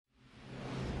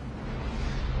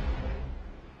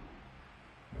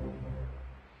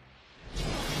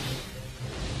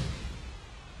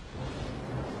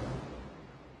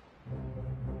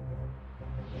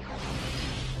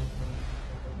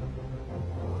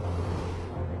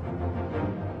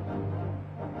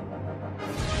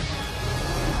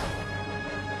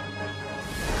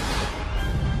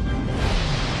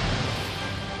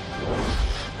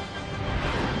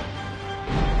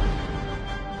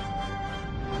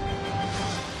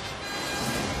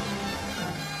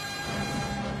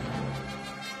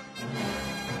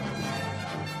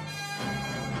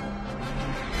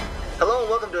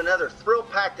another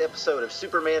thrill-packed episode of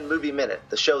Superman Movie Minute,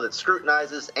 the show that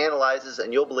scrutinizes, analyzes,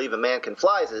 and you'll believe a man can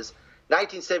flies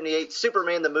 1978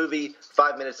 Superman the movie,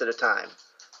 5 minutes at a time.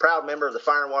 Proud member of the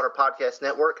Fire and Water Podcast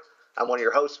Network, I'm one of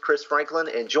your hosts, Chris Franklin,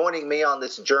 and joining me on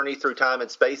this journey through time and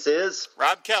space is...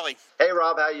 Rob Kelly. Hey,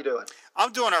 Rob, how you doing?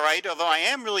 I'm doing all right, although I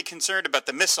am really concerned about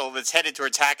the missile that's headed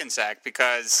towards Hackensack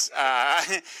because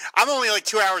I'm only like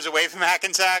 2 hours away from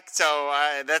Hackensack, so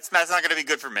that's not going to be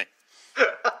good for me.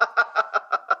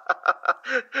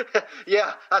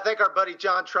 Yeah, I think our buddy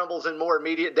John Trumbull's in more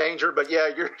immediate danger, but yeah,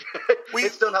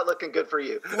 it's still not looking good for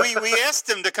you. we asked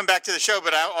him to come back to the show,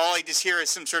 but all I just hear is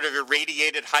some sort of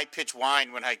irradiated, high-pitched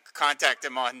whine when I contact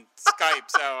him on Skype,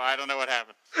 so I don't know what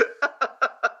happened.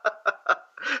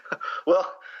 Well,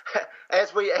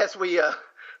 as we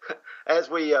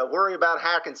worry about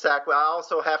Hackensack, I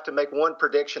also have to make one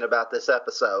prediction about this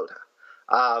episode.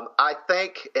 I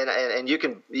think, and you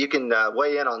can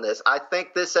weigh in on this. I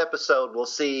think this episode will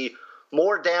see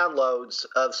more downloads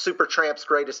of Supertramp's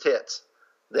greatest hits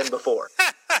than before.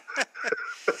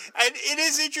 And it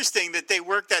is interesting that they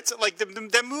work that, like,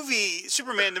 the movie,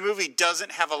 Superman the movie,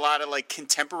 doesn't have a lot of, like,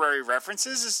 contemporary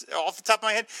references off the top of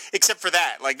my head, except for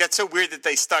that. Like, that's so weird that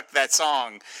they stuck that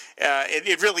song.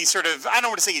 It really sort of, I don't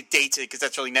want to say it dates it, because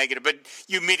that's really negative, but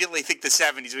you immediately think the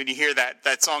 70s when you hear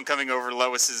that song coming over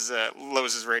Lois's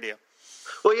radio.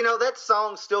 Well, you know, that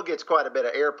song still gets quite a bit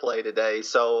of airplay today,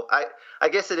 so I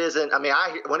guess it isn't, I mean,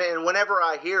 whenever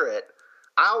I hear it,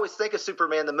 I always think of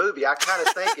Superman the movie. I kind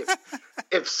of think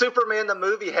if Superman the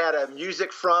movie had a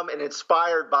music from and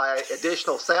inspired by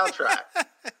additional soundtrack,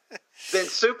 then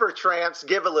Supertramp's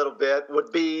Give a Little Bit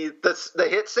would be the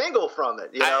hit single from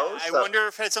it, you know? I wonder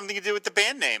if it had something to do with the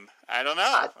band name. I don't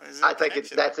know. I think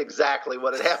that's exactly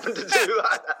what it happened to do.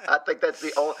 I think that's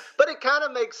the only... But it kind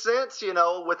of makes sense, you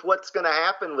know, with what's going to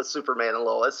happen with Superman and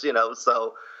Lois, you know,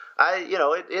 so...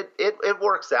 It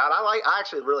works out. I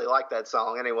actually really like that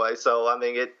song anyway. So I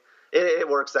mean, it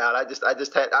works out.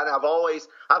 I've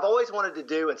always wanted to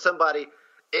do, and somebody,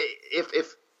 if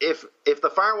the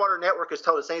Fire and Water Network has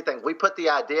told us anything, we put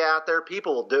the idea out there,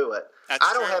 people will do it.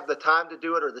 I don't have the time to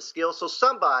do it or the skills. So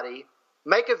somebody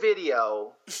make a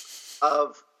video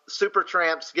of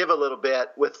Supertramp's Give a Little Bit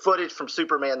with footage from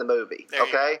Superman the movie.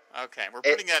 Okay. Okay, we're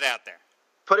putting that out there.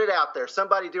 Put it out there.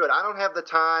 Somebody do it. I don't have the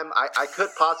time. I could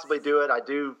possibly do it. I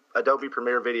do Adobe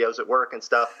Premiere videos at work and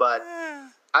stuff, but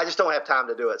I just don't have time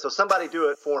to do it. So somebody do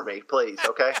it for me, please,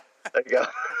 okay? There you go.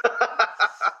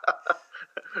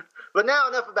 But now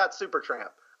enough about Supertramp.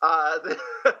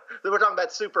 We're talking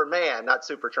about Superman, not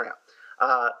Supertramp.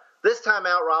 This time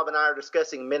out, Rob and I are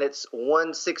discussing minutes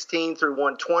 116 through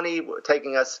 120,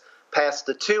 taking us past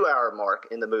the 2-hour mark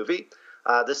in the movie.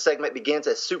 This segment begins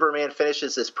as Superman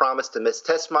finishes his promise to Miss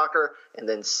Tessmacher and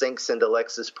then sinks into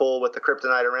Lex's pool with the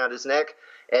kryptonite around his neck.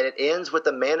 And it ends with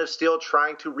the Man of Steel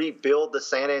trying to rebuild the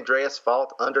San Andreas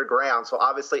Fault underground. So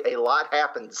obviously a lot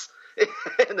happens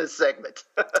in this segment.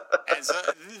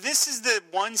 This is the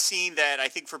one scene that I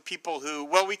think for people who,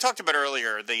 well, we talked about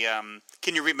earlier, the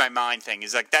can you read my mind thing,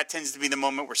 is like that tends to be the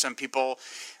moment where some people,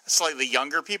 slightly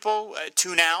younger people,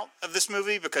 tune out of this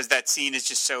movie because that scene is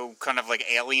just so kind of like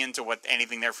alien to what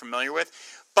anything they're familiar with.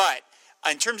 But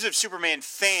in terms of Superman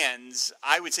fans,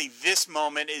 I would say this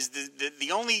moment is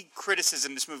the only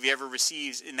criticism this movie ever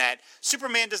receives, in that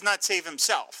Superman does not save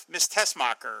himself. Miss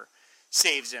Tessmacher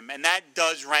saves him, and that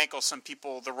does rankle some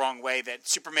people the wrong way, that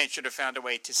Superman should have found a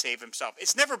way to save himself.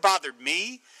 It's never bothered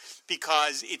me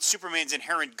because it's Superman's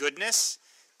inherent goodness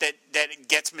that it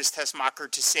gets Miss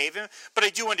Tessmacher to save him, but I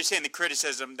do understand the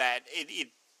criticism that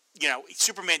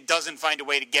Superman doesn't find a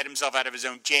way to get himself out of his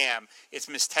own jam. It's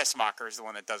Miss Tessmacher is the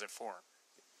one that does it for him.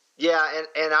 Yeah,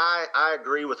 and I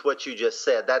agree with what you just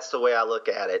said. That's the way I look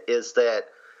at it, is that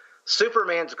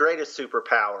Superman's greatest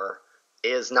superpower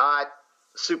is not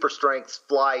super strength,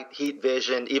 flight, heat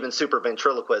vision, even super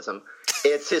ventriloquism.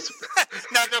 It's his...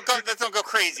 No, don't go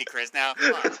crazy, Chris. Now,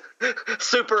 come on.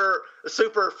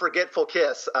 super forgetful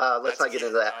kiss. Let's not get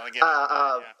into that.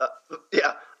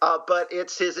 But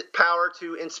it's his power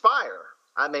to inspire.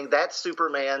 I mean, that's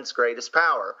Superman's greatest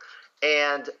power.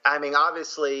 And, I mean,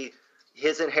 obviously,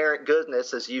 his inherent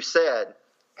goodness, as you said,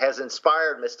 has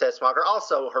inspired Miss Tessmacher.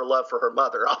 Also, her love for her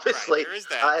mother, obviously, right, there is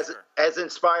that, has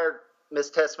inspired Miss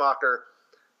Tessmacher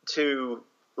to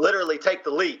literally take the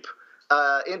leap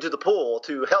into the pool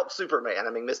to help Superman.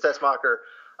 I mean, Miss Tessmacher,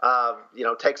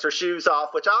 takes her shoes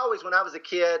off, which when I was a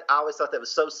kid, I always thought that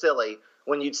was so silly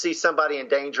when you'd see somebody in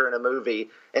danger in a movie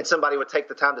and somebody would take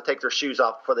the time to take their shoes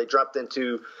off before they jumped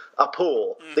into a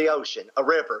pool, the ocean, a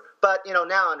river. But,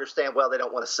 now I understand, well, they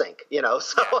don't want to sink, so yeah, I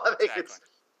think exactly.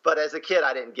 But as a kid,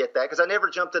 I didn't get that because I never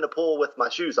jumped in a pool with my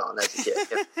shoes on as a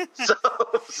kid.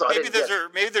 So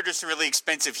maybe they're just really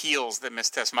expensive heels that Miss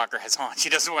Tessmacher has on. She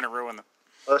doesn't want to ruin them.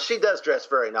 Well, she does dress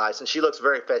very nice, and she looks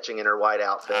very fetching in her white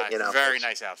outfit. Very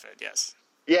nice outfit. Yes.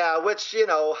 Yeah, which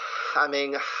I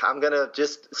mean, I'm gonna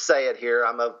just say it here.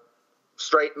 I'm a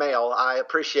straight male. I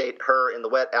appreciate her in the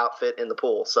wet outfit in the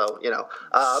pool. So in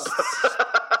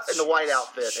the white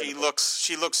outfit. She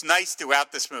looks nice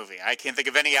throughout this movie. I can't think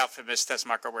of any outfit Miss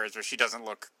Tessmacher wears where she doesn't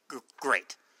look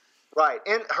great. Right,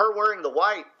 and her wearing the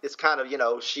white is kind of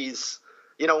she's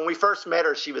when we first met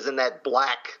her, she was in that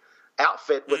black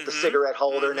outfit with the cigarette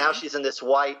holder. Mm-hmm. Now she's in this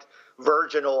white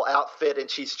virginal outfit, and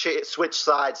she's switched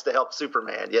sides to help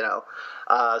Superman.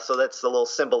 So that's a little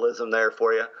symbolism there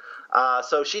for you.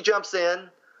 So she jumps in.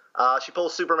 She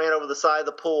pulls Superman over the side of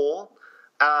the pool,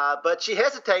 but she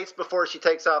hesitates before she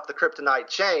takes off the kryptonite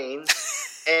chain,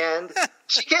 and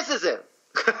she kisses him.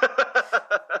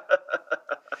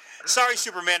 Sorry,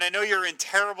 Superman, I know you're in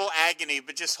terrible agony,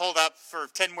 but just hold up for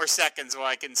 10 more seconds while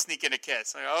I can sneak in a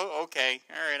kiss. Like, oh, okay.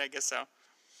 All right, I guess so.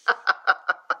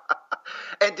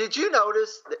 And did you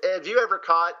notice, have you ever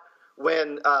caught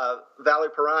when Valerie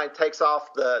Perrine takes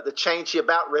off the chain, she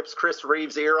about rips Chris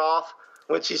Reeves' ear off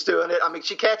when she's doing it? I mean,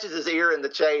 she catches his ear in the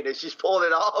chain and she's pulling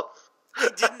it off.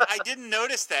 I didn't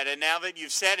notice that, and now that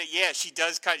you've said it, yeah, she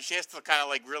does. She has to kind of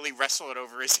like really wrestle it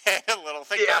over his head a little.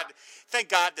 Thank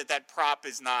God that prop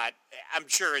is not. I'm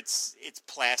sure it's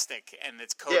plastic and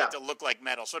it's coated to look like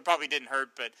metal, so it probably didn't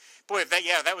hurt. But boy, if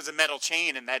that was a metal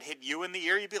chain and that hit you in the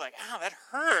ear, you'd be like, "Ow, that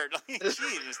hurt!"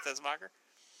 Jeez, Miss Tessmacher.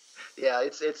 Yeah,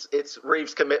 it's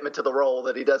Reeves' commitment to the role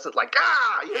that he doesn't like.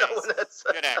 When that's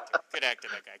good actor,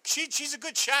 that guy. She's a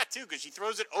good shot too because she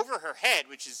throws it over her head,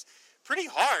 which is pretty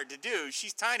hard to do.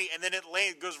 She's tiny, and then it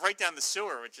goes right down the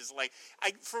sewer, which is like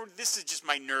this is just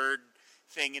my nerd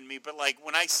thing in me. But like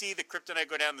when I see the kryptonite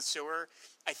go down the sewer,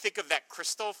 I think of that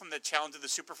crystal from the Challenge of the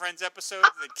Super Friends episode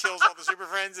that kills all the Super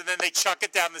Friends, and then they chuck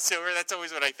it down the sewer. That's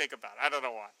always what I think about. I don't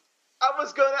know why. I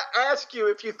was going to ask you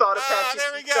if you thought of Apache.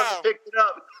 There we go. Picked it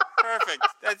up. Perfect.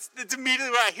 It's immediately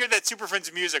when I hear that Super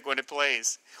Friends music when it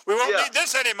plays. We won't need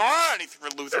this anymore. And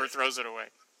Luthor throws it away.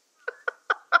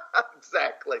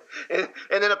 Exactly. And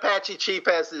then Apache Chief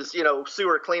has his,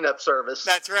 sewer cleanup service.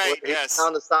 That's right, yes.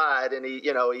 On the side, and he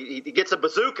gets a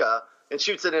bazooka and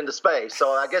shoots it into space. So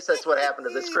I guess that's what happened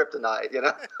to this kryptonite,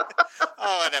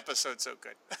 Oh, that episode's so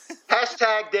good.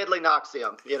 # Deadly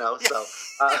Noxium, so...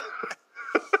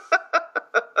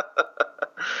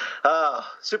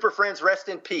 Super Friends Rest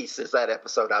in Peace is that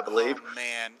episode, I believe. Oh,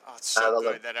 man. Oh, it's so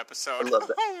good, that episode. I love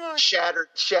that.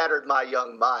 Shattered my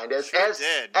young mind, as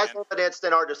evidenced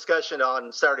in our discussion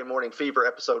on Saturday Morning Fever,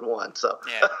 episode 1. So.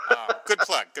 Yeah. Good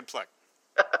plug.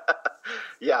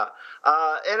 Yeah.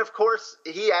 And, of course,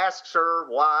 he asks her,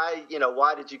 why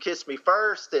did you kiss me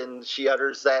first? And she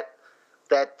utters that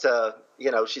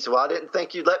she said, well, I didn't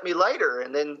think you'd let me later.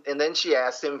 And then she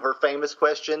asked him her famous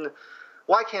question,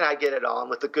 why can't I get it on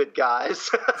with the good guys?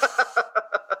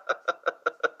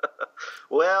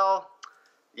 Well,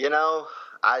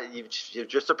 you've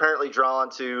just apparently drawn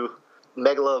to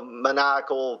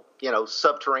megalomaniacal,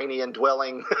 subterranean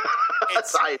dwelling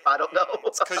type. I don't know.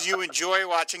 It's because you enjoy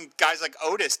watching guys like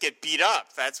Otis get beat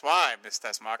up. That's why, Miss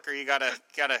Tessmacher. You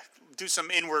gotta do some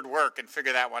inward work and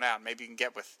figure that one out. Maybe you can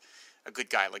get with a good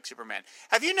guy like Superman.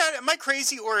 Have you not? Am I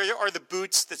crazy, or are the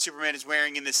boots that Superman is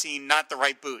wearing in the scene not the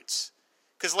right boots?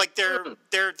 Because like they're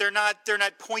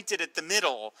not pointed at the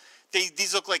middle.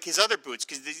 These look like his other boots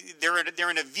because they're in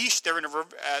a V. They're in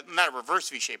not a reverse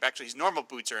V shape. Actually, his normal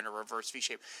boots are in a reverse V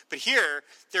shape. But here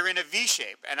they're in a V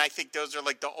shape, and I think those are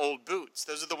like the old boots.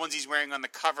 Those are the ones he's wearing on the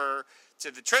cover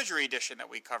to the Treasury edition that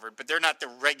we covered. But they're not the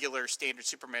regular standard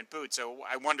Superman boots. So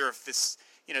I wonder if this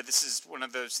is one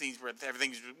of those things where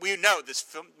we know this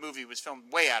movie was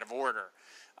filmed way out of order.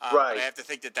 Right. But I have to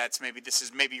think this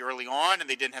is maybe early on, and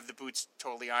they didn't have the boots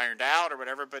totally ironed out or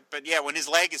whatever. But yeah, when his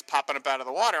leg is popping up out of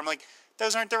the water, I'm like,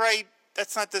 those aren't the right.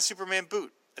 That's not the Superman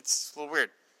boot. That's a little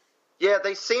weird. Yeah,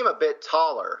 they seem a bit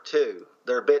taller too.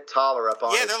 They're a bit taller up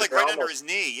on. Yeah, they're like right under his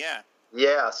knee. Yeah.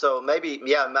 Yeah, so maybe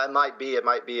it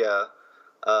might be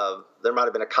there might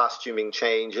have been a costuming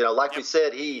change. Like we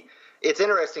said, it's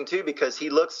interesting too because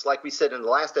he looks, like we said in the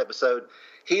last episode,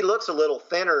 he looks a little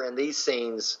thinner in these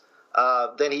scenes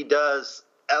than he does,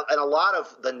 and a lot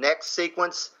of the next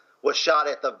sequence was shot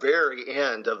at the very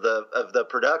end of the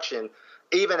production,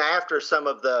 even after some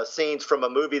of the scenes from a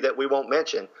movie that we won't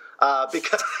mention,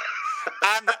 because.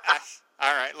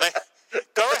 All right,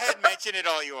 go ahead and mention it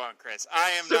all you want, Chris.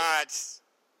 I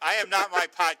am not my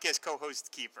podcast co-host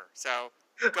keeper. So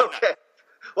go okay.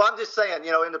 Well, I'm just saying,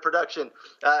 in the production,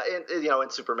 in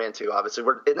Superman 2, obviously,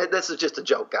 this is just a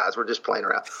joke, guys. We're just playing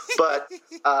around. But,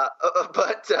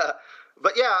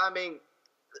 but yeah, I mean,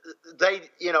 they,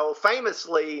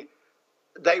 famously,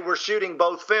 they were shooting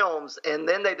both films, and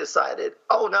then they decided,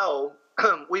 oh no,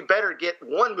 we better get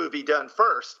one movie done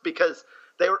first, because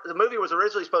the movie was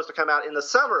originally supposed to come out in the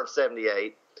summer of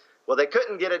 '78. Well, they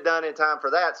couldn't get it done in time for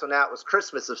that, so now it was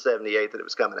Christmas of '78 that it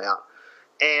was coming out.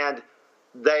 And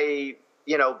they,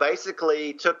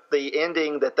 basically took the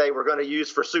ending that they were going to use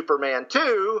for Superman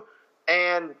 2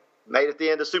 and made it the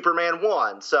end of Superman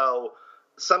 1. So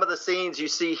some of the scenes you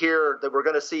see here that we're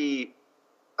going to see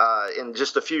in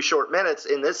just a few short minutes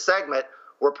in this segment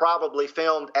were probably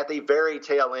filmed at the very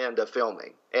tail end of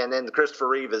filming. And then Christopher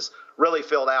Reeve is really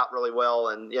filled out really well,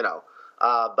 and,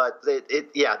 but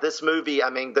this movie, I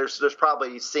mean, there's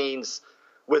probably scenes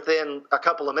within a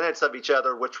couple of minutes of each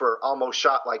other, which were almost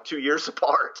shot like 2 years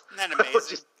apart. Isn't that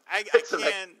amazing? I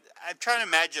can't. I'm trying to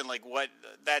imagine what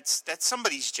that's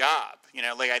somebody's job.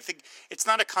 I think it's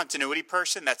not a continuity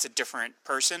person. That's a different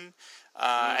person.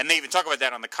 And they even talk about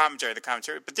that on the commentary.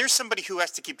 But there's somebody who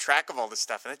has to keep track of all this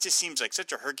stuff, and that just seems like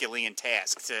such a Herculean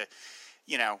task to.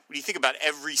 When you think about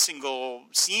every single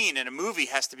scene in a movie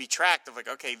has to be tracked of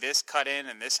okay, this cut in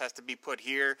and this has to be put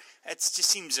here. It just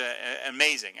seems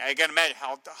amazing. I got to imagine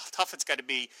how tough it's got to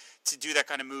be to do that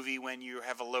kind of movie when you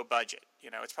have a low budget.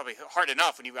 It's probably hard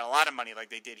enough when you've got a lot of money like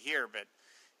they did here, but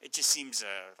it just seems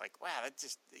wow,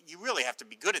 you really have to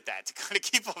be good at that to kind of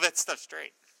keep all that stuff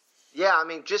straight. Yeah, I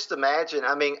mean, just imagine.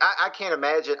 I mean, I can't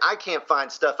imagine. I can't find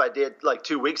stuff I did like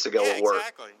 2 weeks ago at work.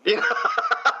 Exactly.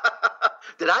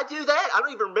 Did I do that? I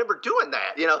don't even remember doing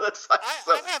that. That's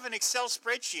like I have an Excel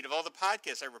spreadsheet of all the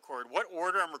podcasts I record, what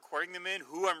order I'm recording them in,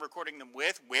 who I'm recording them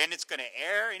with, when it's going to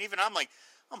air, and even I'm like,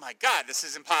 oh my God, this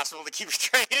is impossible to keep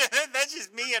straight. That's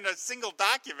just me in a single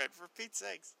document, for Pete's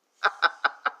sakes.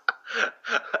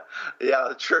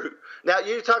 Yeah, true. Now,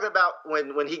 you're talking about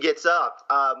when he gets up,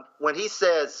 when he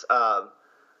says,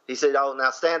 he said, oh,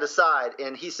 now stand aside,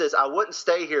 and he says, I wouldn't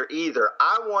stay here either.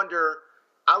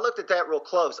 I looked at that real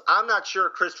close. I'm not sure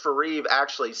Christopher Reeve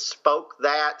actually spoke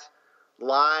that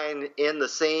line in the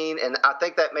scene, and I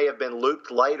think that may have been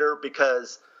looped later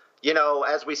because,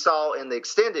 as we saw in the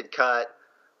extended cut,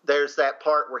 there's that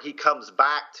part where he comes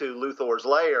back to Luthor's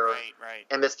lair, right.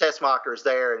 and Miss Tessmacher's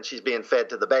there, and she's being fed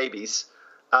to the babies.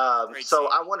 So scene.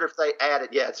 I wonder if they added,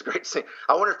 it's a great scene.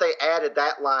 I wonder if they added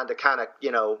that line to kind of,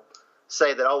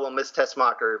 say that, oh, well, Miss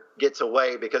Tessmacher gets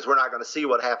away because we're not going to see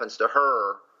what happens to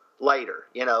her later.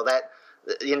 Now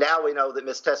we know that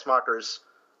Miss Tessmacher's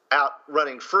out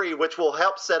running free, which will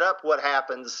help set up what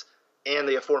happens in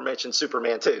the aforementioned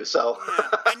Superman 2. So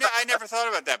yeah. I never thought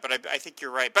about that, but I think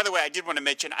you're right. By the way, I did want to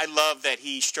mention, I love that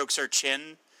he strokes her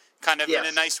chin kind of in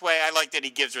a nice way. I like that he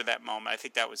gives her that moment. I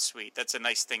think that was sweet. That's a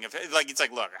nice thing. It's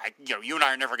like, look, you and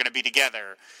I are never going to be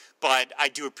together, but I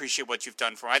do appreciate what you've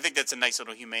done for her. I think that's a nice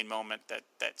little humane moment that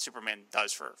Superman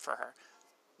does for her.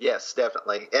 Yes,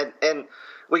 definitely. And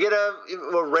we get a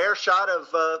rare shot of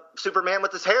Superman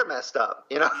with his hair messed up,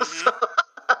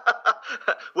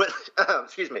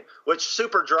 Mm-hmm. which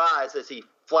super dries as he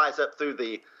flies up through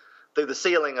the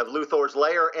ceiling of Luthor's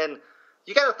lair. And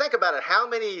you got to think about it. How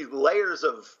many layers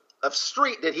of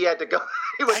street did he have to go?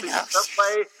 He went through the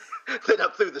subway, then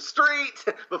up through the street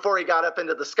before he got up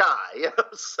into the sky.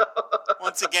 So.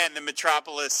 Once again, the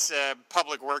Metropolis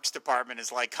Public Works Department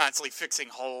is constantly fixing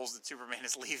holes that Superman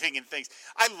is leaving and things.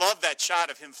 I love that shot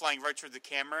of him flying right through the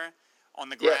camera on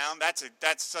the ground. Yes.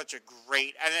 That's such a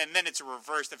great, and then it's a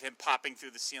reverse of him popping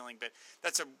through the ceiling. But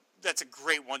that's a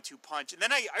great 1-2 punch. And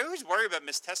then I always worry about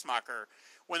Miss Tessmacher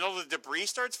when all the debris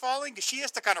starts falling because she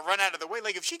has to kind of run out of the way.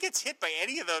 If she gets hit by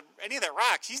any of that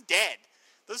rock, she's dead.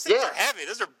 Those things are heavy.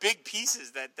 Those are big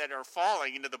pieces that are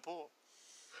falling into the pool.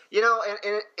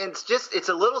 And it's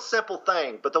a little simple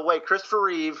thing, but the way Christopher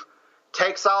Reeve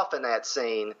takes off in that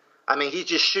scene, I mean, he's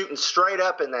just shooting straight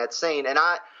up in that scene. And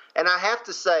I have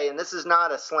to say, and this is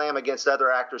not a slam against other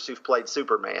actors who've played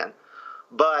Superman,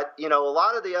 but, a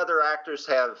lot of the other actors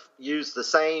have used the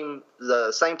same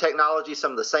technology.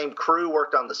 Some of the same crew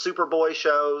worked on the Superboy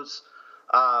shows.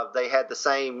 They had the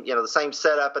same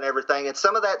setup and everything. And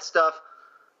some of that stuff,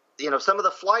 some of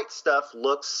the flight stuff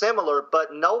looks similar,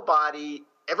 but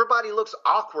everybody looks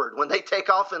awkward when they take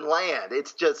off and land.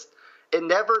 It's just, they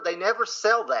never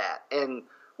sell that. And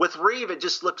with Reeve, it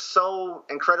just looks so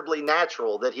incredibly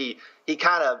natural that he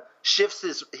kind of shifts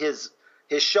his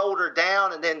shoulder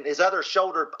down and then his other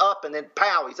shoulder up and then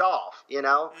pow, he's off,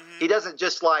 Mm-hmm. He doesn't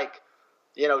just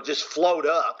just float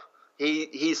up.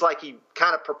 He's like, he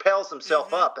kind of propels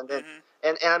himself up and then,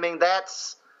 and I mean,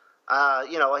 that's,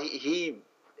 he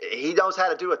he knows how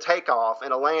to do a takeoff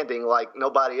and a landing like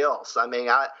nobody else. I mean,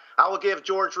 I will give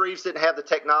George Reeves didn't have the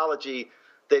technology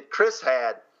that Chris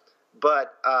had,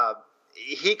 but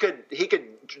he could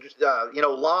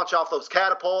launch off those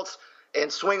catapults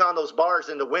and swing on those bars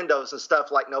into windows and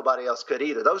stuff like nobody else could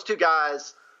either. Those two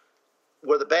guys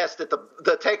were the best at the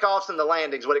takeoffs and the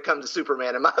landings when it comes to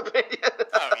Superman, in my opinion.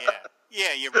 Oh,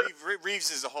 yeah.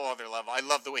 Reeves is a whole other level. I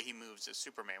love the way he moves as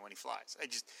Superman when he flies.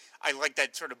 I like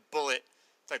that sort of bullet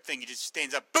type thing. He just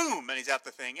stands up, boom, and he's out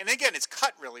the thing. And again, it's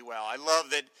cut really well. I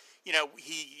love that,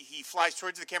 he flies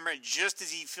towards the camera, and just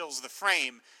as he fills the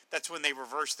frame, that's when they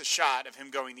reverse the shot of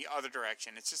him going the other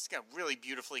direction. It's just really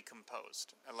beautifully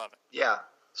composed. I love it. Yeah.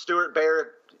 Stuart Barrett,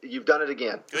 you've done it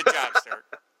again. Good job, Stuart.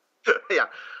 Yeah.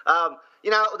 Now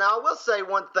I will say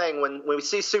one thing. When we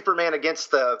see Superman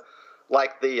against the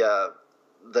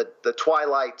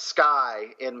twilight sky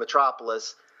in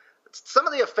Metropolis, some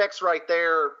of the effects right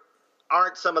there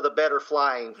aren't some of the better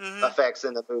flying effects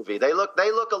in the movie. They look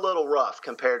a little rough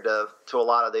compared to a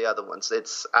lot of the other ones.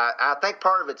 I think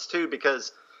part of it's too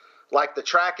because like the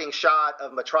tracking shot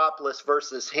of Metropolis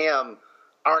versus him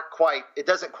it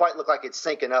doesn't quite look like it's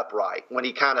syncing up right when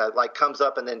he kind of like comes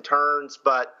up and then turns.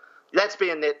 But that's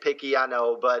being nitpicky, I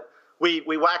know, but we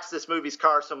wax this movie's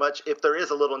car so much. If there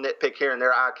is a little nitpick here and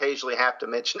there, I occasionally have to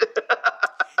mention it.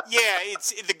 Yeah,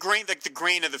 it's the grain, like the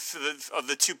grain of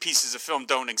the two pieces of film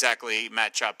don't exactly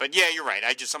match up. But yeah, you're right.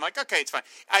 I'm like, okay, it's fine.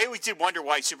 I always did wonder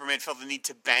why Superman felt the need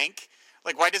to bank.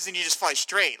 Like, why doesn't he just fly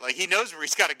straight? Like, he knows where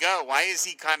he's got to go. Why is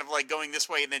he kind of like going this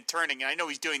way and then turning? And I know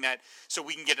he's doing that so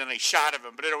we can get a nice shot of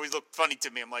him, but it always looked funny to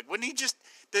me. I'm like, wouldn't he just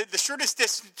the shortest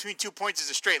distance between 2 points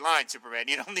is a straight line, Superman.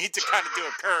 You don't need to kind of do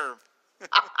a curve.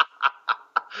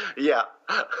 Yeah.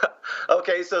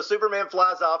 Okay, so Superman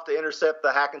flies off to intercept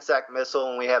the Hackensack missile,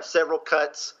 and we have several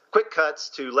quick cuts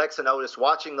to Lex and Otis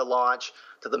watching the launch,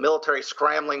 to the military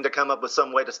scrambling to come up with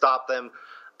some way to stop them.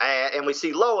 And we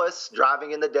see Lois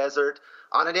driving in the desert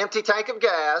on an empty tank of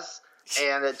gas,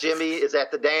 and Jimmy is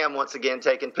at the dam once again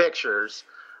taking pictures.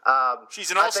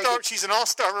 She's an all-star. She's an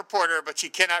all-star reporter, but she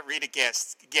cannot read a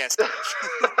gas gauge.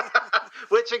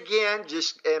 Which again,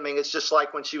 it's just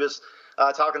like when she was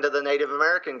talking to the Native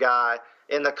American guy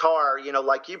in the car.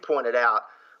 Like you pointed out,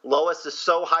 Lois is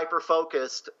so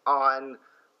hyper-focused on.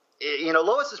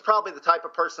 Lois is probably the type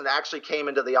of person that actually came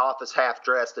into the office half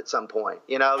dressed at some point.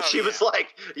 She was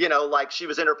like she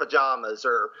was in her pajamas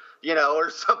or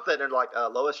something. And like,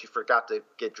 Lois, you forgot to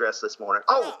get dressed this morning.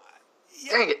 Oh,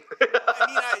 yeah. Dang it.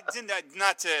 I mean,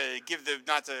 not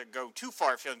to go too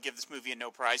far afield and give this movie a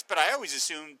no prize, but I always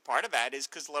assumed part of that is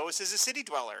because Lois is a city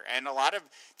dweller. And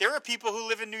there are people who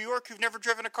live in New York who've never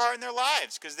driven a car in their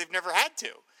lives because they've never had to.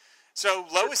 So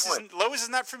Lois is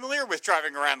not familiar with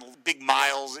driving around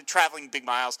traveling big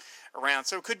miles around.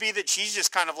 So it could be that she's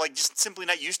just kind of like just simply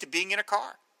not used to being in a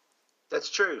car. That's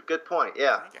true. Good point.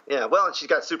 Yeah. Yeah. Well, and she's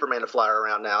got Superman to fly her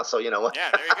around now, so you know what.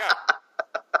 Yeah, there you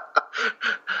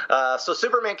go. So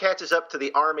Superman catches up to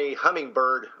the Army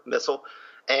Hummingbird missile,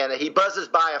 and he buzzes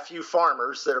by a few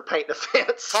farmers that are painting a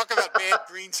fence. Talk about bad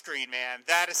green screen, man.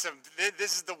 This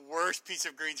is the worst piece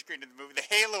of green screen in the movie. The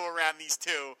halo around these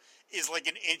two is like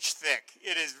an inch thick.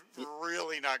 It is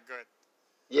really not good.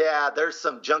 Yeah, there's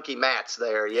some junky mats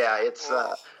there. Yeah, it's.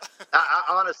 I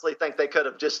honestly think they could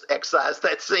have just excised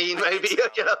that scene. Maybe I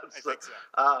think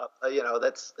so.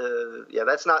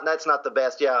 That's not the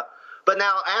best. Yeah, but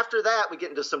now after that, we get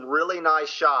into some really nice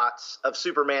shots of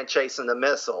Superman chasing the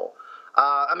missile.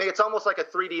 It's almost like a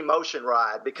 3D motion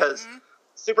ride because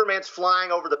Superman's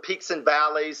flying over the peaks and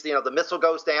valleys. The missile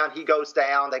goes down, he goes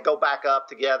down, they go back up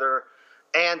together.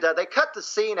 And they cut the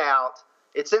scene out.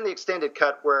 It's in the extended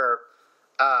cut where,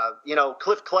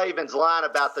 Cliff Clavin's line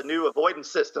about the new avoidance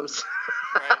systems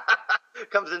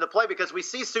comes into play because we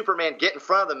see Superman get in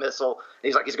front of the missile,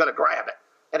 and he's going to grab it.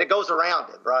 And it goes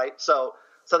around him, right? So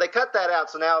they cut that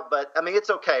out. So now, it's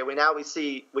okay.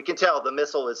 We can tell the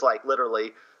missile is like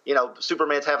literally,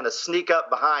 Superman's having to sneak up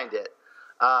behind it.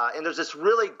 And there's this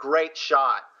really great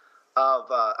shot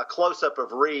of a close-up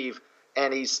of Reeve,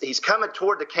 and he's coming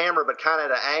toward the camera, but kind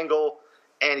of at an angle,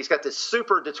 and he's got this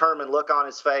super determined look on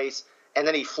his face, and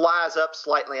then he flies up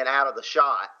slightly and out of the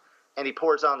shot, and he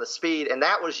pours on the speed, and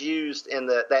that was used in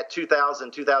that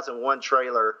 2001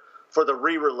 trailer for the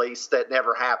re-release that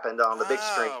never happened on the big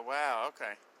screen. Oh, wow,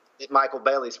 okay. That Michael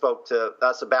Bailey spoke to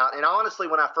us about, and honestly,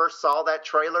 when I first saw that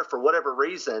trailer, for whatever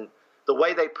reason, the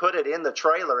way they put it in the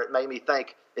trailer, it made me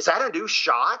think, is that a new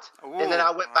shot? Ooh, and then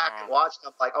I went back and watched it.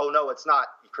 I'm like, oh, no, it's not,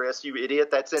 Chris, you idiot.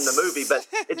 That's in the movie. But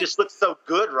it just looks so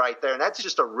good right there. And that's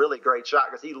just a really great shot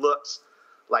because he looks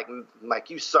like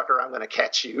you sucker, I'm going to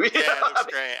catch you. Yeah, it looks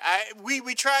great.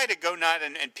 We try to go not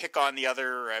and pick on the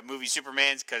other movie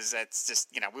Supermans because that's just,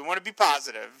 we want to be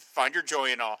positive, find your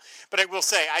joy and all. But I will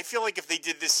say, I feel like if they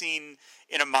did this scene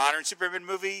in a modern Superman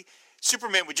movie,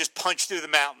 Superman would just punch through the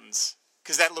mountains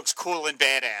because that looks cool and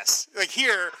badass. Like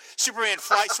here, Superman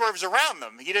swerves around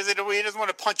them. He doesn't want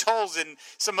to punch holes in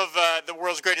some of the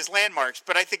world's greatest landmarks.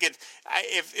 But I think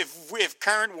if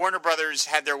current Warner Brothers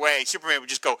had their way, Superman would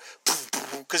just go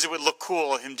because it would look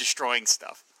cool him destroying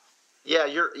stuff. Yeah,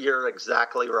 you're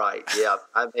exactly right. Yeah,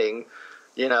 I mean,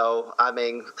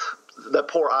 the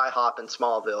poor IHOP in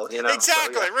Smallville.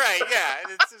 Exactly, so, yeah. Right. Yeah,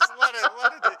 it's a lot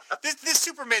of this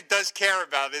Superman does care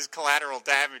about his collateral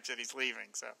damage that he's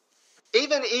leaving. So.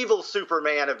 Even evil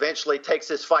Superman eventually takes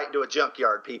his fight into a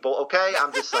junkyard, people, okay?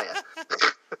 I'm just saying.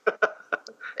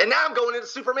 And now I'm going into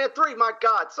Superman 3. My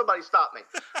God, somebody stop me.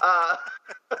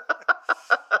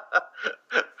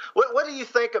 What do you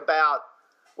think about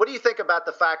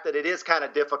the fact that it is kind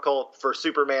of difficult for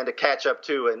Superman to catch up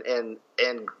to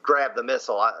and grab the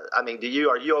missile? I mean,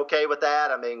 are you okay with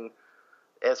that? I mean,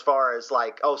 as far as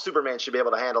Superman should be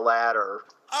able to handle that, or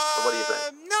what do you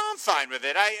think? No, I'm fine with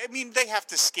it. I mean, they have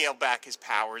to scale back his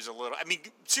powers a little. I mean,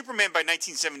 Superman by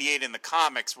 1978 in the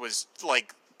comics was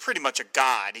pretty much a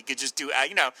god. He could just do, I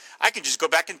can just go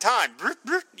back in time,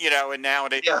 and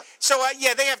nowadays. Yeah. So,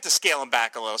 they have to scale him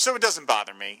back a little. So it doesn't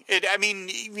bother me.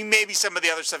 Maybe some of the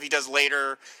other stuff he does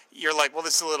later, you're like, well,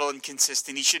 this is a little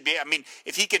inconsistent. He should be,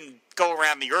 if he can go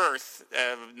around the Earth,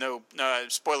 no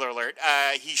spoiler alert,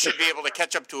 he should be able to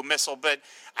catch up to a missile. But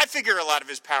I figure a lot of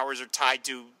his powers are tied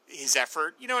to his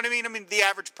effort. You know what I mean? I mean, the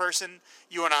average person,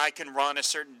 you and I, can run a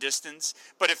certain distance.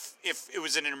 But if it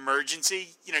was an emergency,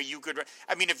 you could.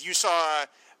 I mean, if you saw,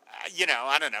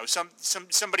 I don't know,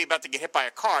 somebody about to get hit by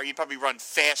a car, you'd probably run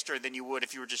faster than you would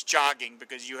if you were just jogging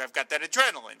because you have got that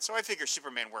adrenaline. So I figure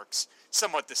Superman works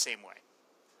somewhat the same way.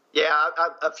 Yeah,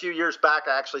 a few years back,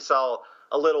 I actually saw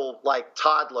a little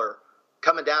toddler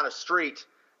coming down a street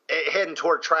heading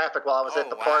toward traffic while I was at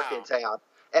the park in town.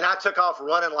 And I took off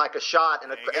running like a shot,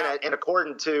 and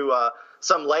according to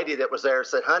some lady that was there,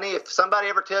 said, "Honey, if somebody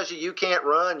ever tells you you can't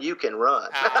run, you can run."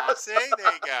 See,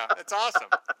 there you go. That's awesome.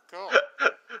 Cool.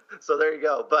 So there you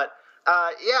go. But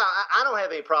I don't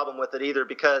have any problem with it either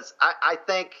because I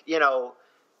think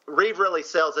Reeve really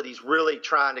sells that he's really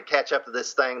trying to catch up to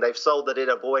this thing. They've sold that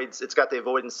it's got the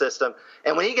avoidance system,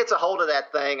 and when he gets a hold of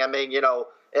that thing, and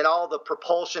all the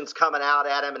propulsion's coming out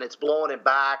at him, and it's blowing him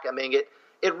back. I mean,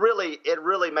 it really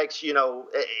makes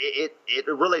it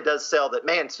really does sell that,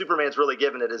 man, Superman's really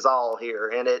giving it his all here,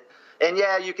 and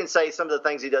you can say some of the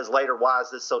things he does later, why is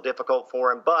this so difficult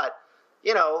for him? But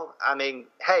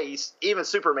hey, even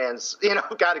Superman's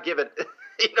got to give it.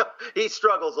 He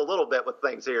struggles a little bit with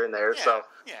things here and there, so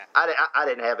I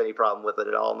didn't have any problem with it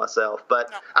at all myself. But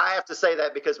no. I have to say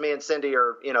that because me and Cindy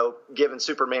are giving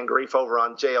Superman grief over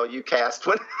on JLU Cast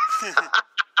when.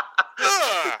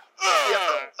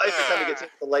 Every time he gets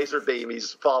hit with the laser beam,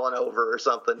 he's falling over or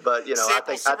something. But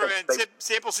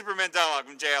sample Superman dialogue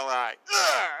from JLI.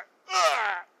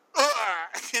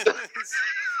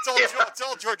 It's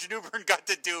all George Newbern got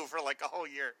to do for a whole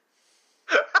year.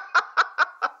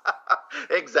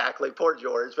 Exactly, poor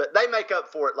George. But they make up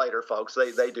for it later, folks.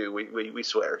 They do. We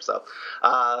swear. So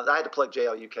I had to plug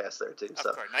JLU Cast there too.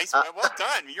 So of course. Nice. Well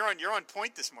done. You're on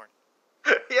point this morning.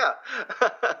 Yeah.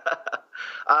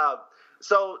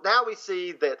 So now we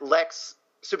see that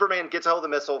Superman gets a hold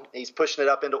of the missile. He's pushing it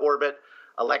up into orbit.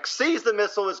 Lex sees the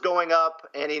missile is going up,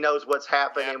 and he knows what's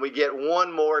happened. Yep. And we get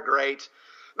one more great,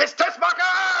 Miss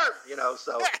Tessmacher!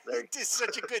 So he did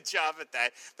such a good job at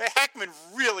that. But Hackman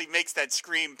really makes that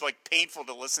scream painful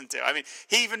to listen to. I mean,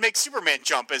 he even makes Superman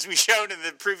jump, as we showed in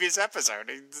the previous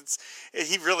episode.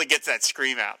 He really gets that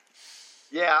scream out.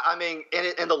 Yeah,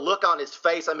 and the look on his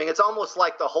face, it's almost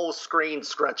like the whole screen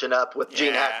scrunching up with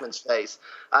Gene Hackman's face.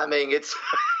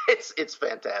 It's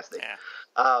fantastic. Yeah.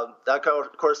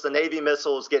 Of course, the Navy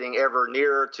missile is getting ever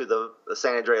nearer to the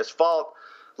San Andreas Fault.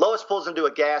 Lois pulls into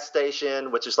a gas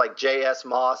station, which is like J.S.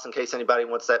 Moss, in case anybody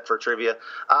wants that for trivia.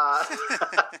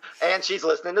 And she's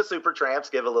listening to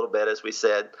Supertramps, give a little bit, as we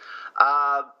said.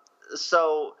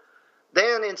 So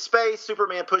then in space,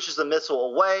 Superman pushes the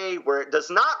missile away, where it does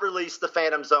not release the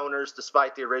Phantom Zoners,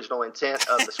 despite the original intent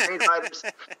of the screenwriters,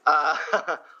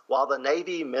 while the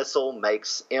Navy missile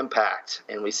makes impact.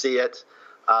 And we see it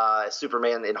as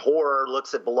Superman, in horror,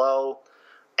 looks at below.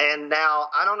 And now,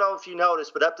 I don't know if you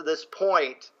noticed, but up to this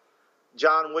point,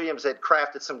 John Williams had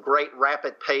crafted some great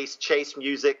rapid-paced chase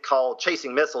music called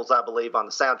Chasing Missiles, I believe, on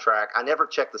the soundtrack. I never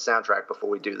checked the soundtrack before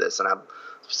we do this, and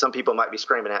some people might be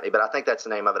screaming at me, but I think that's the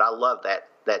name of it. I love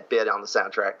that bit on the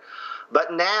soundtrack.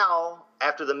 But now,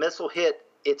 after the missile hit,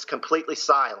 it's completely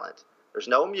silent. There's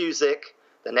no music.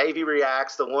 The Navy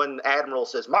reacts. The one admiral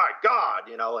says, "My God,"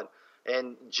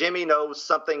 and Jimmy knows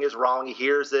something is wrong. He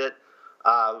hears it.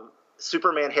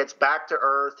 Superman heads back to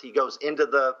Earth. He goes into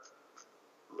the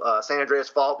San Andreas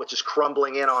Fault, which is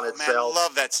crumbling in on itself. Man, I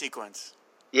love that sequence.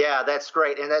 Yeah, that's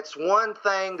great. And that's one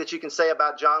thing that you can say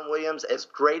about John Williams, as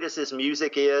great as his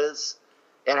music is,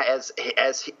 and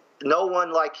no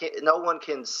one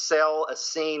can sell a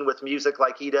scene with music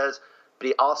like he does, but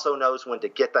he also knows when to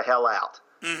get the hell out.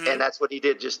 Mm-hmm. And that's what he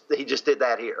did. He just did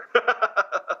that here.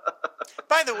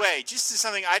 By the way, just as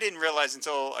something I didn't realize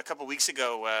until a couple weeks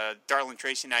ago, Darlene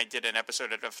Tracy and I did an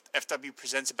episode of FW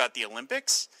Presents about the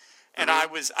Olympics, and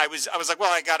mm-hmm. I was like,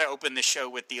 well, I got to open the show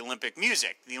with the Olympic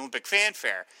music, the Olympic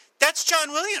fanfare. That's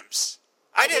John Williams.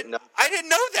 I didn't know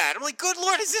that. I'm like, good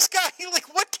Lord, is this guy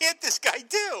like, what can't this guy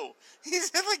do? He's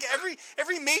had like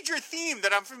every major theme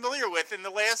that I'm familiar with in the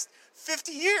last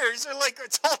 50 years are like,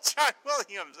 it's all John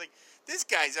Williams. Like, this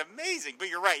guy's amazing. But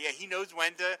you're right. Yeah, he knows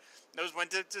when to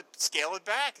scale it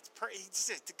back.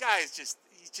 The guy is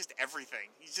he's just everything.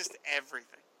 He's just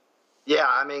everything. Yeah,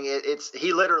 I mean,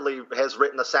 he literally has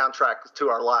written the soundtrack to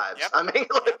our lives. Yep. I mean,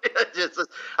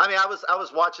 I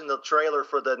was watching the trailer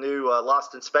for the new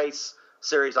Lost in Space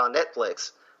series on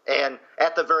Netflix, and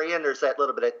at the very end, there's that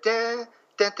little bit of dun,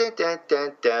 dun, dun, dun,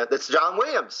 dun, dun. That's John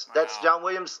Williams. Wow. That's John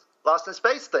Williams' Lost in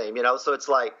Space theme. So it's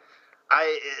like,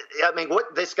 I mean,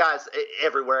 what this guy's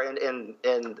everywhere,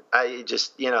 and I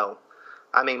just,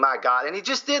 I mean, my God, and he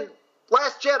just did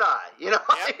Last Jedi. Yep.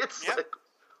 It's like,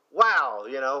 wow,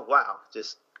 wow,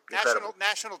 just incredible.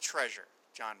 National treasure,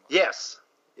 John Williams.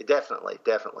 Yes, definitely.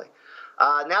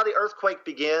 Now the earthquake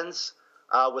begins.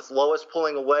 With Lois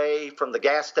pulling away from the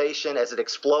gas station as it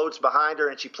explodes behind her,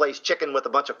 and she plays chicken with a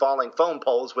bunch of falling phone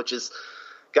poles, which has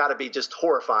got to be just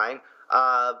horrifying.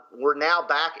 We're now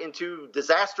back into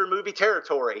disaster movie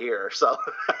territory here. So,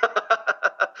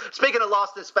 speaking of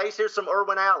Lost in Space, here's some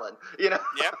Irwin Allen. Yep.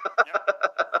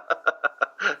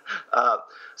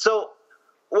 So,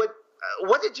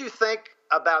 what did you think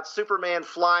about Superman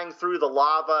flying through the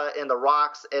lava and the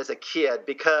rocks as a kid?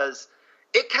 Because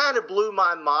it kind of blew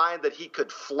my mind that he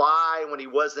could fly when he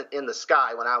wasn't in the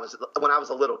sky when I was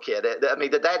a little kid. I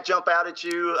mean, did that jump out at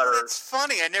you? Or? That's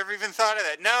funny. I never even thought of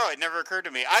that. No, it never occurred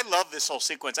to me. I love this whole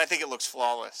sequence. I think it looks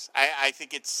flawless. I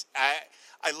think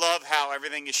I love how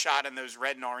everything is shot in those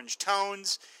red and orange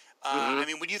tones. I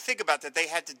mean, when you think about that, they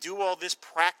had to do all this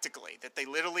practically, that they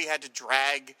literally had to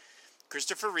drag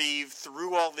Christopher Reeve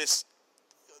through all this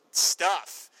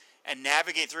stuff and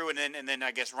navigate through and then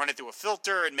I guess run it through a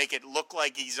filter and make it look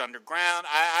like he's underground.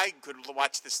 I could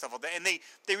watch this stuff all day. And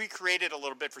they recreated a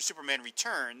little bit for Superman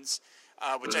Returns,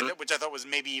 which I thought was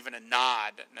maybe even a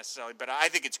nod necessarily, but I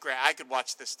think it's great. I could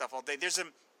watch this stuff all day. There's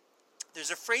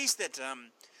a phrase that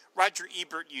Roger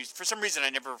Ebert used. For some reason, I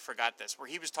never forgot this, where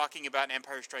he was talking about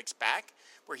Empire Strikes Back,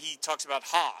 where he talks about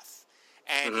Hoth,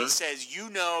 and he says,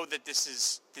 that this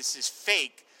is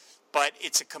fake, but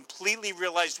it's a completely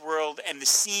realized world, and the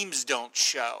seams don't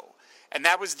show. And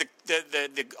that was the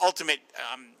ultimate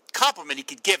compliment he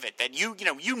could give it, that you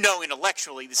know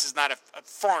intellectually this is not a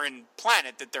foreign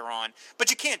planet that they're on, but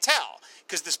you can't tell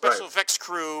because the special effects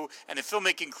crew and the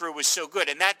filmmaking crew was so good.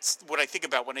 And that's what I think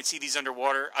about when I see these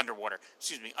underground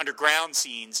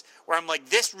scenes where I'm like,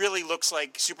 this really looks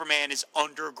like Superman is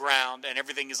underground and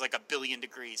everything is like 1 billion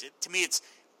degrees. To me,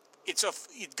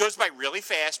 it goes by really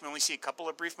fast. We only see a couple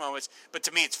of brief moments, but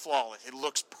to me, it's flawless. It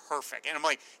looks perfect. And I'm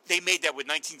like, they made that with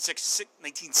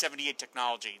 1978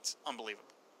 technology. It's unbelievable.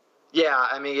 Yeah,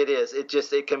 I mean, it is.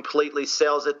 It completely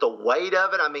sells it. The weight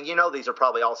of it. I mean, these are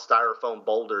probably all styrofoam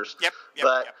boulders. Yep.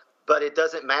 But it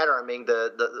doesn't matter. I mean,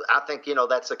 I think,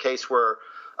 that's a case where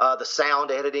the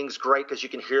sound editing's great because you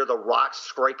can hear the rocks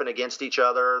scraping against each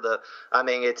other. And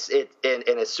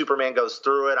as Superman goes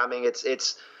through it, I mean,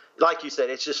 it's like you said,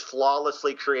 it's just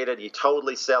flawlessly created. You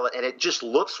totally sell it, and it just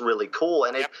looks really cool.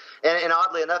 And and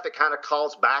oddly enough, it kind of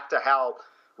calls back to how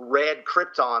red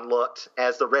Krypton looked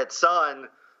as the red sun,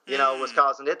 was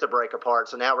causing it to break apart.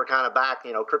 So now we're kind of back.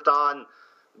 Krypton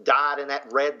died in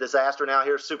that red disaster. Now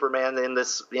here's Superman in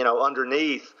this,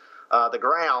 underneath the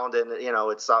ground, and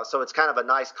it's kind of a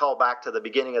nice callback to the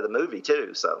beginning of the movie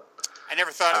too. So I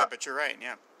never thought of it, but you're right.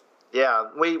 Yeah. Yeah,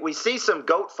 we see some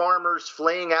goat farmers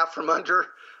fleeing out from under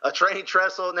a train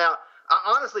trestle. Now,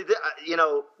 honestly,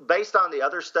 based on the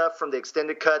other stuff from the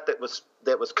extended cut that was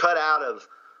cut out of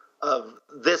of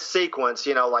this sequence,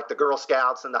 like the Girl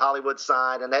Scouts and the Hollywood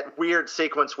sign, and that weird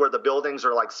sequence where the buildings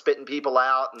are like spitting people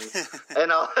out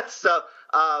and all that stuff.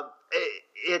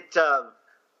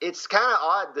 It's kind of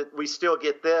odd that we still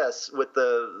get this with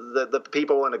the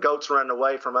people and the goats running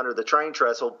away from under the train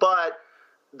trestle, but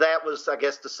that was, I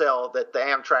guess, to sell that the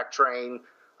Amtrak train,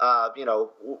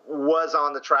 was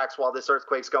on the tracks while this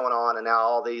earthquake's going on, and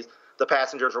now the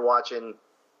passengers are watching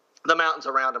the mountains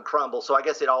around them crumble. So I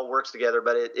guess it all works together,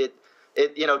 but it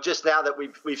just now that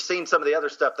we've seen some of the other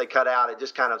stuff they cut out, it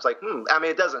just kind of was like, I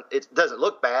mean, it doesn't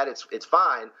look bad. It's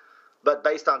fine. But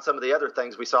based on some of the other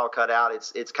things we saw cut out,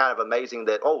 it's kind of amazing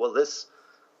that,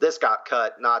 this got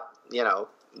cut, not,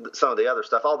 some of the other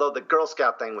stuff. Although the Girl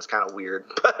Scout thing was kind of weird.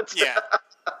 But yeah.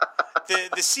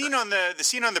 The scene on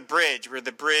the bridge where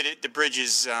the bridge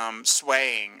is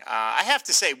swaying. I have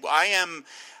to say, I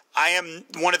am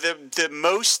one of the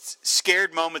most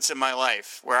scared moments in my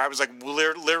life where I was like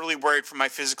literally worried for my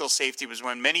physical safety was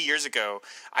when many years ago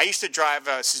I used to drive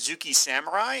a Suzuki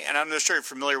Samurai, and I'm not sure you're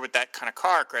familiar with that kind of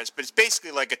car, Chris, but it's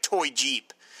basically like a toy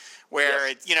Jeep where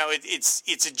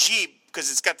it's a Jeep because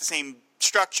it's got the same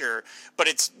structure, but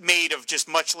it's made of just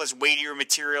much less weightier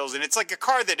materials, and it's like a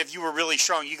car that if you were really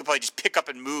strong, you could probably just pick up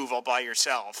and move all by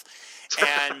yourself.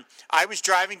 And I was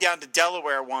driving down to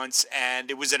Delaware once,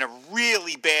 and it was in a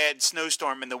really bad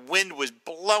snowstorm, and the wind was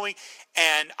blowing,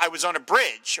 and I was on a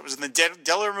bridge. I was on the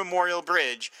Delaware Memorial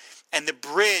Bridge, and the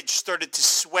bridge started to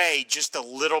sway just a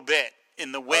little bit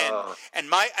in the wind,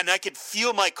 and I could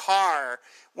feel my car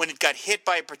when it got hit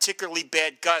by a particularly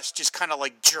bad gust just kind of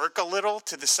like jerk a little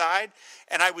to the side,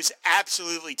 and I was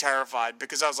absolutely terrified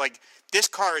because I was like, this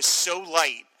car is so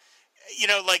light.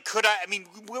 Could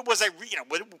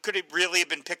it really have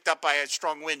been picked up by a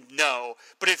strong wind? No,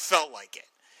 but it felt like it.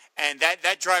 And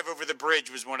that drive over the bridge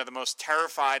was one of the most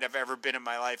terrified I've ever been in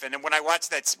my life. And then when I watch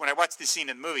the scene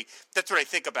in the movie, that's what I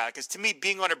think about. Because to me,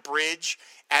 being on a bridge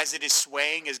as it is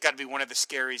swaying has got to be one of the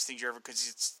scariest things you ever.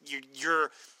 Because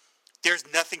there's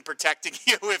nothing protecting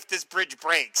you if this bridge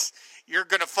breaks. You're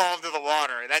gonna fall into the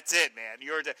water. That's it, man.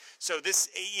 So this,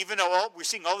 even though we're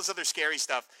seeing all this other scary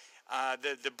stuff.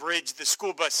 The bridge, the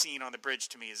school bus scene on the bridge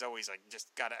to me is always like it's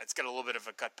got a little bit of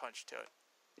a gut punch to it.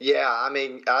 Yeah, I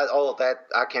mean, all of that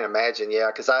I can't imagine. Yeah,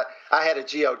 because I had a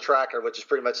Geo Tracker, which is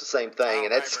pretty much the same thing,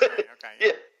 and it's okay.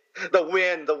 Yeah, the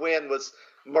wind was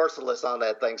merciless on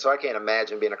that thing, so I can't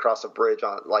imagine being across a bridge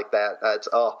on like that.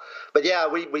 But yeah,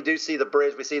 we do see the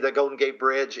bridge. We see the Golden Gate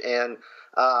Bridge, and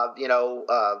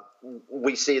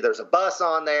we see there's a bus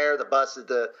on there. The bus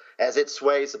as it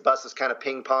sways, the bus is kind of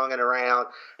ping ponging around,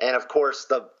 and of course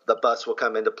the bus will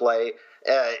come into play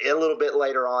a little bit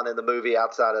later on in the movie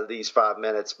outside of these 5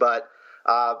 minutes. But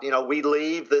we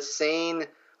leave this scene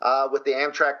with the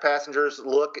Amtrak passengers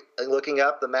looking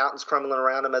up, the mountains crumbling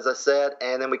around them, as I said,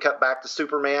 and then we cut back to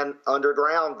Superman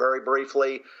underground very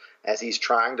briefly as he's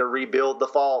trying to rebuild the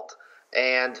fault.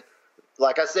 And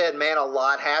like I said, man, a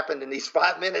lot happened in these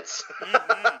 5 minutes.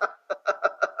 Mm-hmm.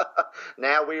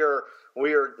 Now we are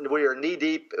knee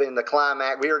deep in the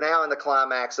climax. We are now in the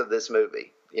climax of this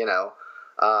movie.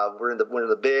 We're in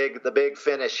the big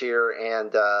finish here,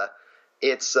 and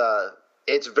it's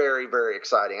very, very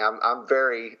exciting.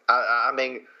 I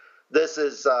mean, this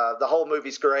is the whole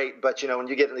movie's great, but when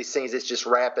you get in these scenes, it's just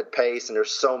rapid pace, and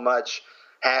there's so much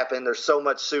happen. There's so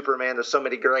much Superman. There's so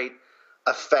many great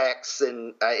effects,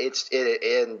 and it's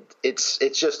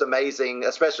just amazing,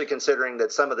 especially considering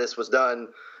that some of this was done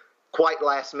quite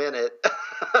last minute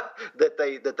that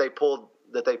they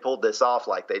pulled this off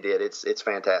like they did. It's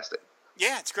fantastic.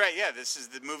 Yeah, it's great. Yeah,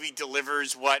 the movie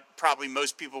delivers what probably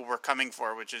most people were coming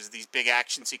for, which is these big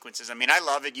action sequences. I mean, I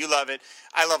love it. You love it.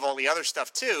 I love all the other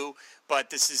stuff too. But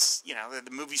this is,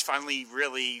 the movie's finally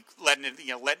really letting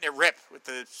it rip with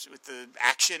the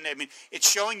action. I mean, it's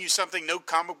showing you something no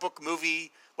comic book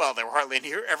movie. Well, there were hardly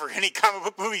ever any comic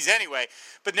book movies anyway.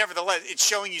 But nevertheless, it's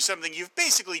showing you something you've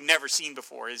basically never seen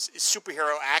before: is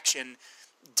superhero action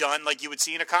done like you would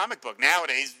see in a comic book.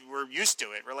 Nowadays, we're used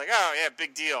to it. We're like, oh yeah,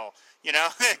 big deal.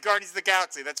 Guardians of the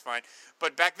Galaxy, that's fine.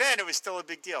 But back then, it was still a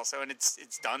big deal. So, and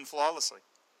it's done flawlessly.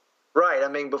 Right. I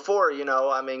mean, before, and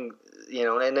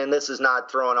then this is not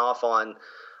throwing off on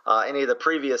any of the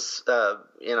previous,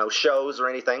 shows or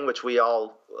anything, which we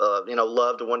all,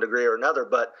 love to one degree or another.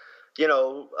 But,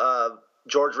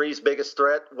 George Reeves' biggest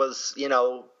threat was,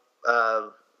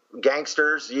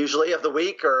 gangsters usually of the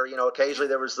week, or, occasionally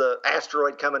there was the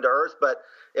asteroid coming to Earth, but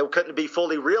it couldn't be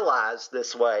fully realized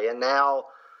this way. And now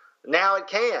it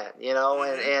can,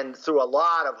 and through a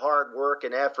lot of hard work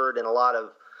and effort and a lot of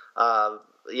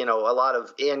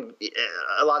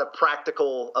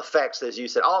practical effects, as you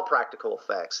said, all practical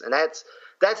effects. And that's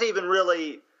even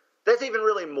really that's even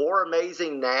really more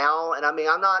amazing now. And I mean,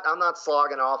 I'm not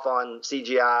slogging off on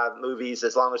CGI movies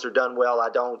as long as they're done well. I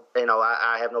don't,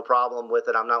 I have no problem with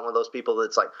it. I'm not one of those people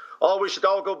that's like, oh, we should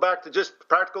all go back to just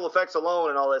practical effects alone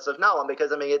and all that stuff. No,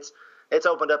 because I mean, it's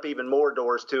opened up even more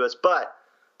doors to us. But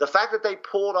the fact that they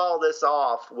pulled all this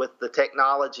off with the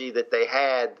technology that they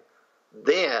had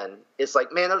then, it's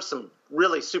like, man, there's some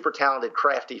really super talented,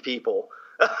 crafty people,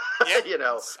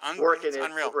 working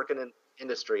in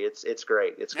industry. It's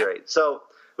great. It's great. So,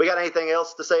 we got anything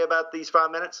else to say about these 5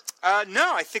 minutes?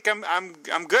 No, I think I'm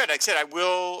good. Like I said, I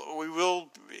will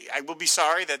be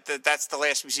sorry that's the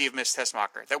last we see of Miss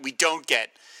Tessmacher, that we don't get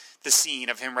the scene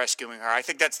of him rescuing her. I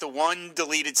think that's the one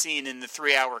deleted scene in the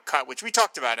 3-hour cut, which we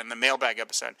talked about in the mailbag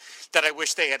episode, that I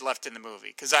wish they had left in the movie,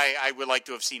 because I would like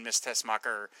to have seen Miss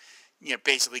Tessmacher,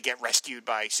 basically get rescued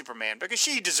by Superman, because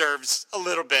she deserves a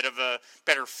little bit of a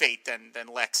better fate than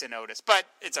Lex and Otis. But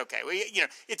it's okay.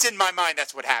 It's in my mind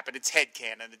that's what happened. It's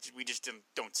headcanon. We just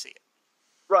don't see it.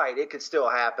 Right, it could still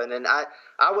happen, and I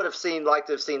would have liked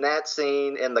to have seen that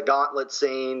scene and the gauntlet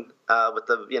scene with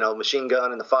the machine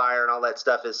gun and the fire and all that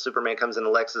stuff as Superman comes into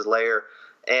Lex's lair,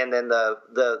 and then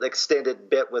the extended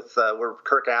bit with where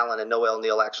Kirk Allen and Noel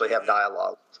Neill actually have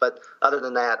dialogue. But other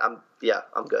than that, I'm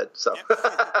good. So,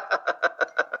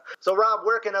 so Rob,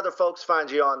 where can other folks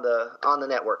find you on the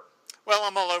network? Well,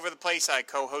 I'm all over the place. I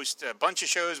co-host a bunch of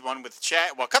shows, one with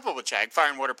Chad, a couple with Chad,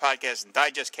 Fire and Water Podcast and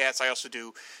Digest Cast. I also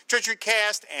do Treachery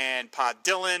Cast and Pod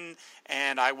Dylan.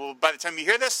 And I will, by the time you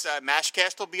hear this,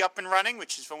 Mashcast will be up and running,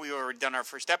 which is when we already done our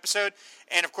first episode.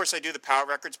 And, of course, I do the Power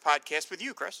Records Podcast with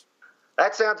you, Chris.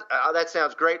 That sounds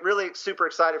great. Really super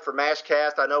excited for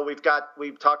Mashcast. I know we've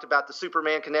talked about the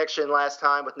Superman connection last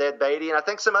time with Ned Beatty, and I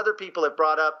think some other people have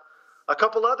brought up a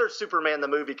couple other Superman the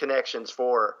movie connections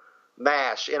for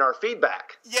MASH in our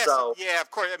feedback. Yes, so, yeah,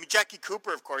 of course. I mean, Jackie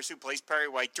Cooper, of course, who plays Perry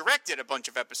White, directed a bunch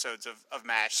of episodes of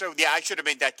MASH. So, yeah, I should have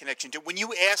made that connection, too. When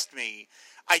you asked me,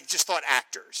 I just thought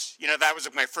actors. That was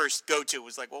my first go-to,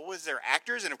 was like, well, was there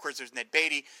actors? And, of course, there's Ned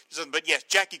Beatty. But, yes,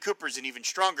 Jackie Cooper's an even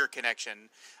stronger connection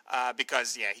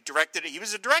because, yeah, he directed it. He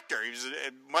was a director. He was,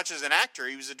 much as an actor,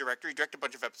 he was a director. He directed a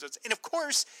bunch of episodes. And, of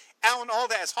course, Alan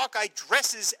Alda as Hawkeye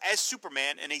dresses as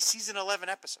Superman in a Season 11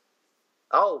 episode.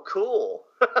 Oh, cool.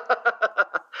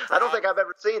 I don't think I've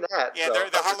ever seen that. Yeah,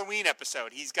 the Halloween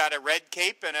episode. He's got a red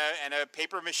cape and a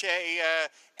papier-mâché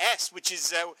S, which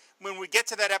is, when we get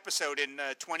to that episode in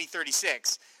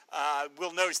 2036,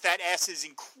 we'll notice that S is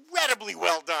incredibly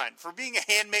well done. For being a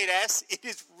handmade S, it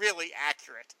is really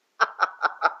accurate.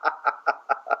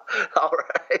 All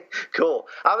right, cool.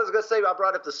 I was going to say, I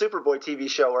brought up the Superboy TV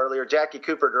show earlier. Jackie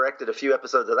Cooper directed a few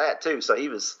episodes of that, too, so he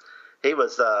was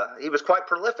quite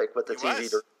prolific with the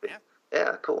TV.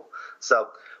 Yeah, cool. So,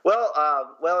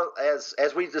 well,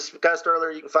 as we discussed earlier,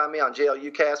 you can find me on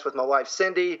JLUcast with my wife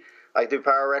Cindy. I do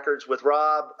Power Records with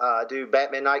Rob. I do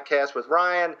Batman Nightcast with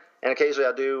Ryan, and occasionally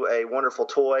I do a Wonderful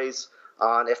Toys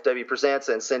on FW Presents.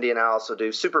 And Cindy and I also do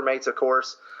Supermates, of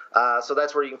course. So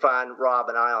that's where you can find Rob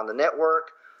and I on the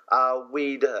network.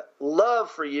 We'd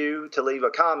love for you to leave a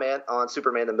comment on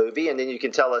Superman the movie, and then you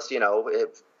can tell us,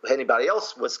 if anybody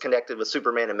else was connected with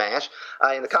Superman and MASH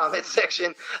in the comments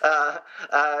section.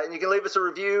 And you can leave us a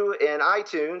review in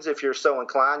iTunes if you're so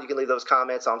inclined. You can leave those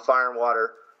comments on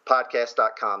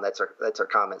fireandwaterpodcast.com. That's our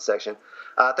comment section.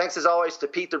 Thanks as always to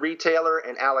Pete the Retailer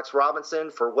and Alex Robinson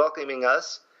for welcoming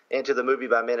us into the Movie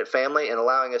by Minute family and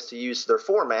allowing us to use their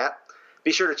format.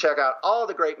 Be sure to check out all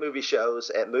the great movie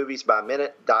shows at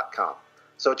moviesbyminute.com.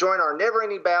 So join our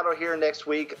never-ending battle here next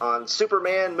week on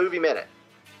Superman Movie Minute.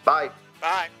 Bye.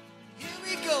 Bye. Here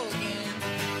we go again.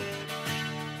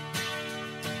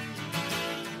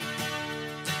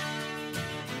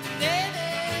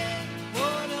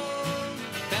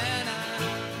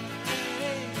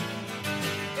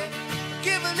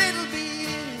 Give a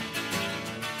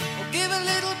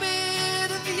little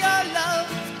bit of your love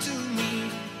to me.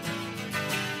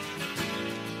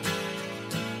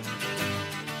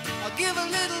 I'll give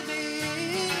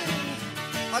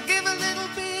a little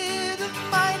bit of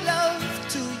my love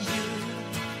to you.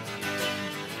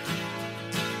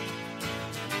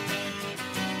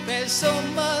 There's so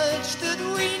much that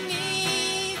we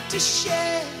need to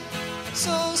share,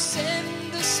 so send